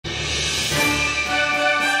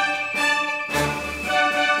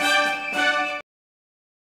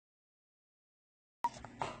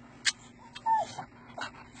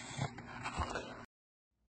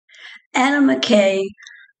Mckay,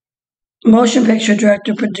 motion picture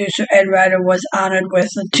director, producer, and writer, was honored with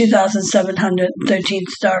the 2,713th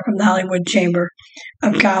star from the Hollywood Chamber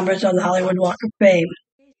of Commerce on the Hollywood Walk of Fame.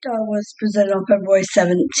 The star was presented on February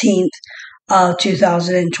 17th of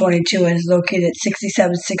 2022 and is located at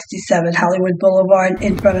 6767 Hollywood Boulevard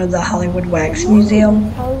in front of the Hollywood Wax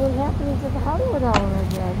Museum. Hollywood happenings at the Hollywood Hour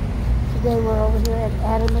again. Today we're over here at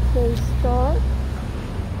Adam Mckay's store.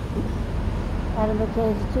 Adam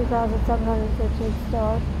Mckay is a 2,713th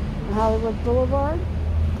store on Hollywood Boulevard.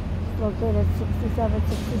 It's located at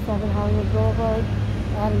 6767 Hollywood Boulevard.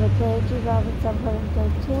 Adam Mckay,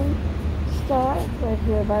 2,713 store, right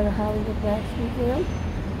here by the Hollywood Wax Museum.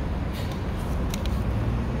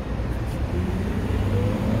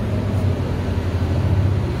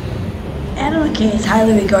 Adam Mckay is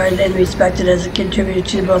highly regarded and respected as a contributor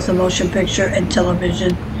to both the motion picture and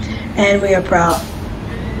television, and we are proud.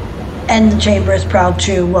 And the Chamber is proud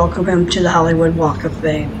to welcome him to the Hollywood Walk of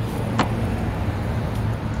Fame.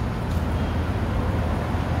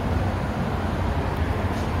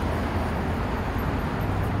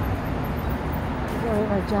 Here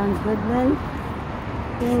by John Goodman,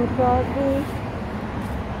 Dean Crosby,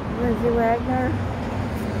 Lindsay Wagner.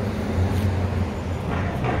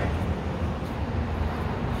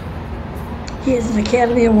 He is an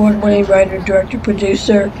Academy Award-winning writer, director,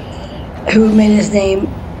 producer who made his name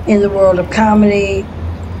in the world of comedy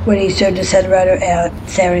when he served as head writer at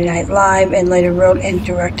Saturday Night Live and later wrote and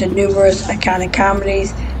directed numerous iconic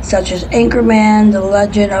comedies such as Anchorman, The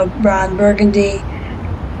Legend of Ron Burgundy,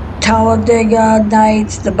 Talladega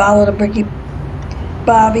Nights, The Ballad of Ricky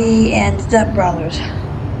Bobby, and Step Brothers.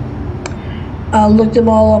 Looked them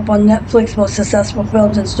all up on Netflix. Most successful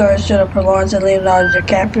films and stars: Jennifer Lawrence and Leonardo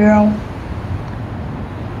DiCaprio.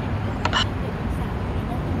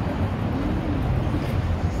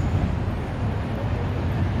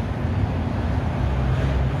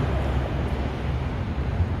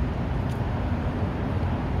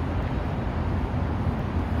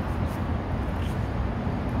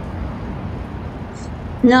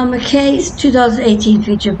 Now, Mckay's 2018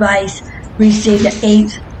 feature Vice received the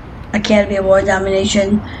 8th Academy Award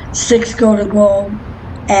nomination, 6 Golden Globe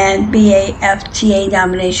and BAFTA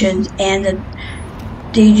nominations, and the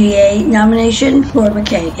DGA nomination for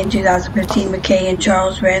Mckay. In 2015, Mckay and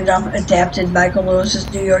Charles Randolph adapted Michael Lewis's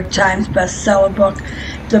New York Times bestseller book,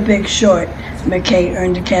 The Big Short. Mckay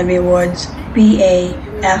earned Academy Awards,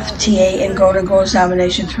 BAFTA, and Golden Globes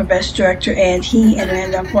nominations for Best Director, and he and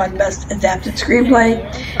Randolph won Best Adapted Screenplay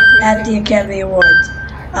at the Academy Awards,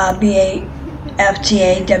 BAFTA,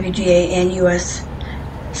 WGA, and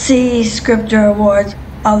USC Scripter Awards.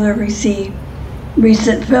 Other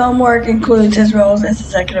recent film work includes his roles as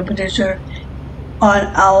executive producer on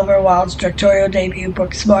Oliver Wilde's directorial debut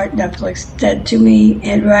Booksmart, Netflix Dead to Me,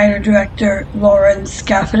 and writer-director Lauren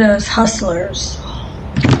Scafado's Hustlers.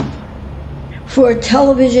 For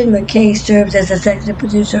television, Mckay serves as executive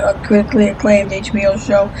producer of critically acclaimed HBO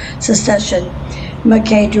show Succession.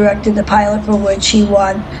 Mckay directed the pilot, for which he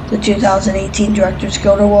won the 2018 Director's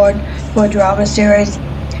Guild Award for a drama series.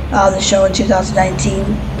 The show in 2019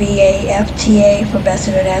 BAFTA for Best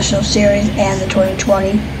International Series, and the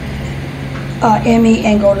 2020 Emmy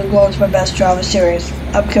and Golden Globes for Best Drama Series.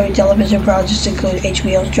 Upcoming television projects include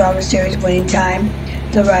HBO's drama series Winning Time,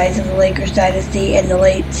 The Rise of the Lakers Dynasty, and the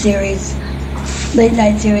late night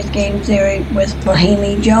series Game Theory with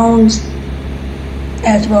Bohemian Jones,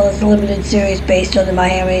 as well as the limited series based on the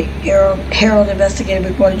Miami Herald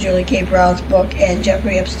investigative reporter Julie K. Brown's book and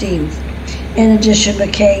Jeffrey Epstein's. In addition,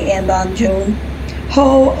 Mckay and Bong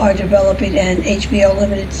Joon-ho are developing an HBO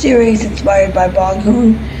limited series inspired by Bong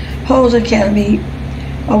Joon-ho's Academy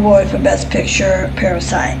Award for Best Picture,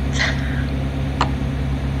 Parasite.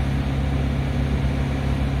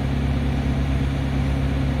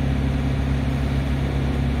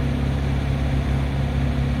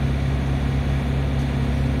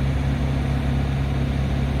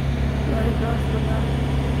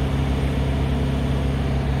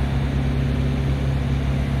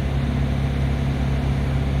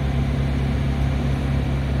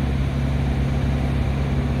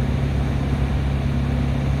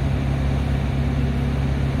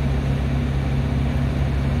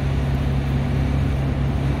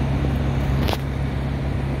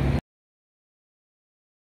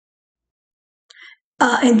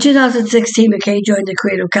 In 2016, Mckay joined the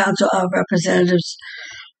Creative Council of Representatives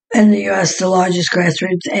in the U.S., the largest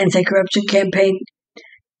grassroots anti-corruption campaign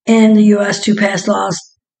in the U.S. to pass laws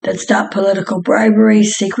that stop political bribery,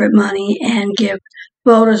 secret money, and give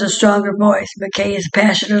voters a stronger voice. Mckay is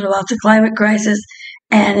passionate about the climate crisis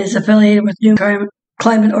and is affiliated with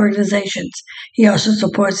climate organizations. He also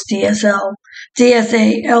supports DSA-LA,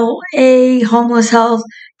 Homeless Health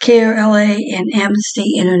Care LA, and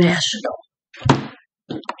Amnesty International.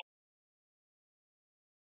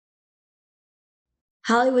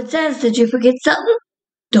 Hollywood Says, did you forget something?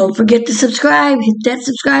 Don't forget to subscribe. Hit that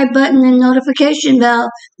subscribe button and notification bell.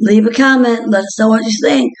 Leave a comment. Let us know what you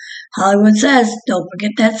think. Hollywood Says, don't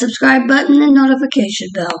forget that subscribe button and notification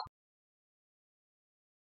bell.